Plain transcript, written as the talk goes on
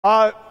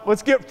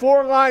Let's get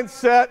 4 lines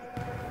set.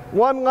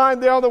 1 line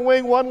there on the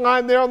wing, 1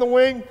 line there on the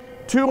wing,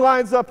 2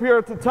 lines up here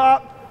at the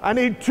top. I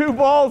need 2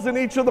 balls in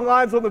each of the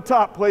lines on the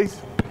top,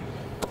 please.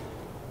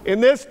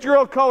 In this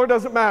drill, color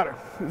doesn't matter.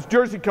 It's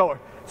jersey color.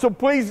 So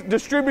please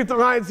distribute the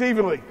lines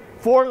evenly.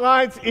 4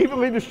 lines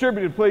evenly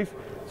distributed, please.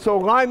 So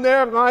line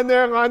there, line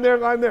there, line there,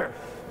 line there.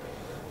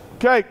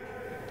 Okay.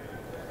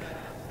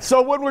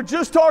 So when we're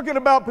just talking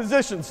about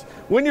positions,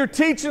 when you're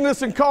teaching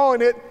this and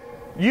calling it,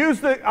 use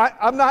the,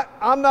 I'm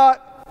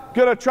not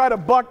going to try to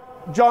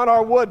buck John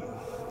R. Wooden.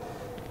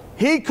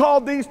 He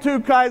called these 2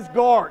 guys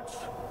guards.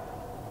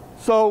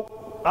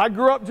 So I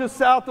grew up just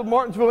south of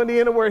Martinsville,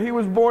 Indiana, where he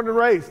was born and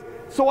raised.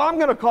 So I'm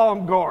going to call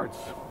them guards.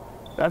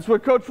 That's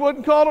what Coach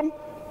Wooden called them.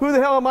 Who the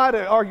hell am I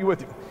to argue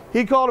with him?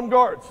 He called them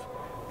guards.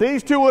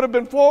 These 2 would have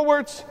been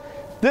forwards.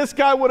 This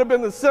guy would have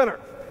been the center.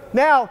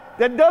 Now,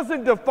 that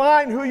doesn't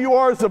define who you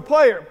are as a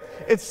player.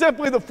 It's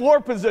simply the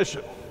floor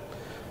position.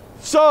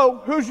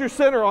 So who's your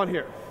center on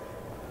here?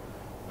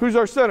 Who's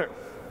our center?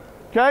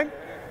 Okay?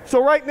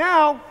 So right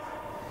now,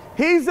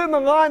 he's in the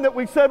line that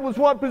we said was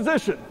what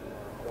position?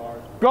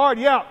 Guard. Guard,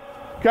 yeah.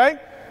 Okay?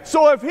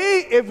 So if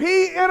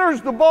he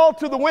enters the ball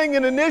to the wing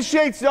and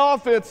initiates the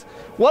offense,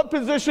 what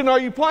position are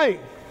you playing?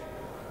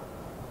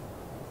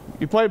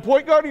 You playing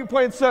point guard or you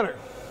playing center?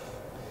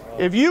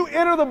 If you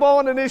enter the ball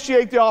and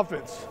initiate the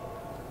offense,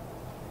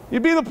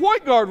 you'd be the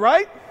point guard,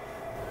 right?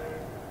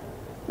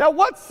 Now,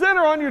 what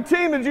center on your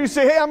team did you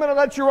say, hey, I'm going to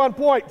let you run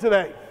point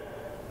today?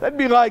 That'd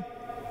be like,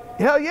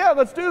 hell yeah,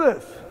 let's do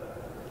this.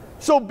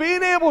 So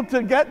being able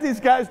to get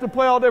these guys to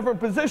play all different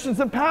positions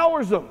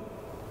empowers them,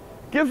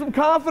 gives them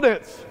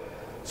confidence.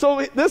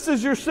 So this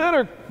is your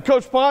center,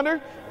 Coach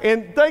Ponder,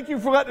 and thank you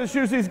for letting us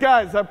use these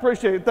guys. I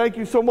appreciate it. Thank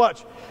you so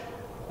much.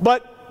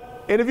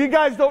 And if you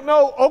guys don't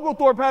know,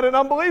 Oglethorpe had an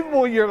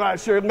unbelievable year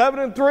last year,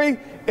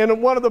 11-3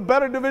 in one of the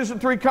better Division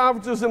III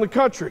conferences in the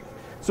country.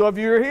 So if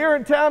you're here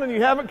in town and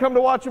you haven't come to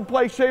watch him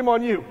play, shame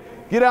on you.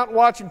 Get out and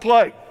watch him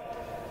play.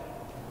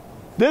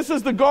 This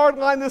is the guard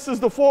line. This is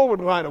the forward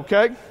line,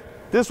 okay?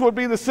 This would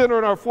be the center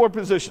in our 4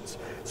 positions.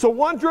 So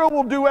one drill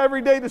we'll do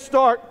every day to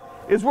start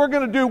is we're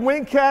going to do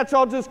wing catch.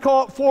 I'll just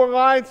call it 4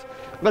 lines.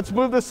 Let's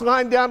move this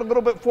line down a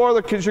little bit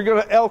farther because you're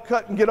going to L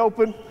cut and get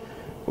open,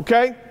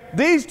 okay?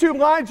 These 2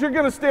 lines, you're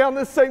going to stay on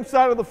this same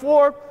side of the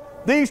floor.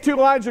 These 2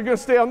 lines are going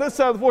to stay on this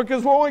side of the floor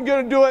because we're only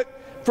going to do it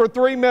for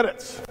 3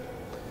 minutes.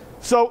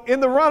 So in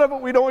the run of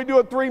it, we'd only do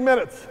it 3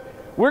 minutes.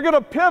 We're going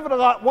to pivot a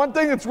lot. One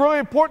thing that's really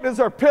important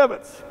is our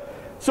pivots.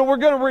 So we're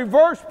going to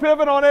reverse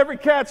pivot on every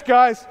catch,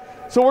 guys.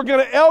 So we're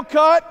going to L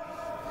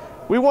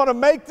cut. We want to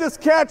make this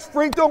catch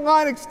free throw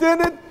line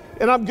extended,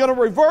 and I'm going to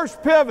reverse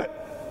pivot.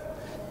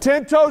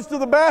 10 toes to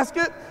the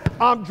basket.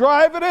 I'm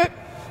driving it,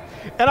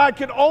 and I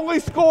can only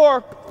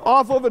score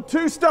off of a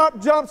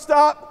 2-stop, jump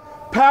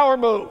stop, power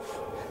move.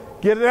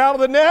 Get it out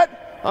of the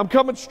net. I'm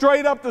coming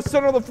straight up the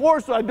center of the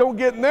floor so I don't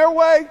get in their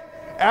way.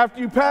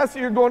 After you pass it,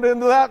 you're going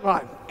into that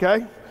line,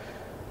 okay?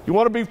 You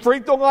want to be free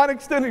throw line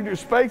extended. Your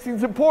spacing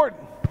is important.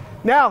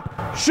 Now,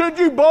 should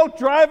you both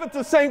drive at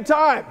the same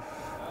time?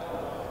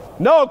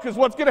 No, because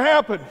what's going to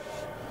happen?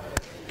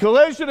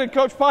 Collision, and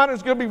Coach Ponder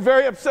is going to be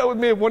very upset with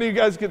me if one of you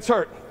guys gets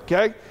hurt,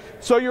 okay?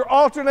 So you're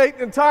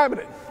alternating and timing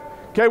it.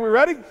 Okay, we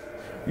ready?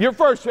 You're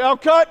first. L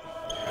cut.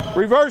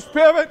 Reverse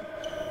pivot,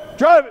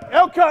 drive it,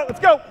 L cut, let's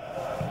go.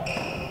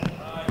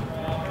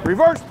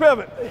 Reverse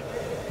pivot.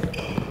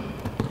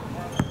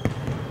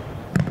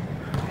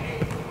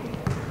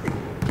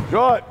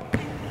 Good.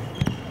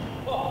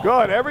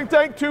 Good,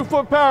 everything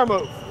 2-foot power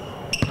move.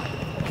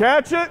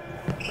 Catch it,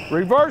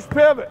 reverse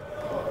pivot.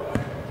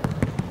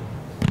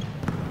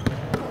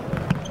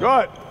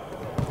 Good.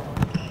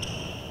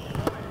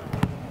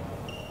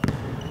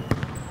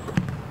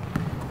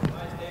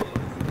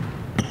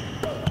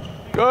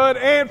 Good,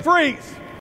 and freeze.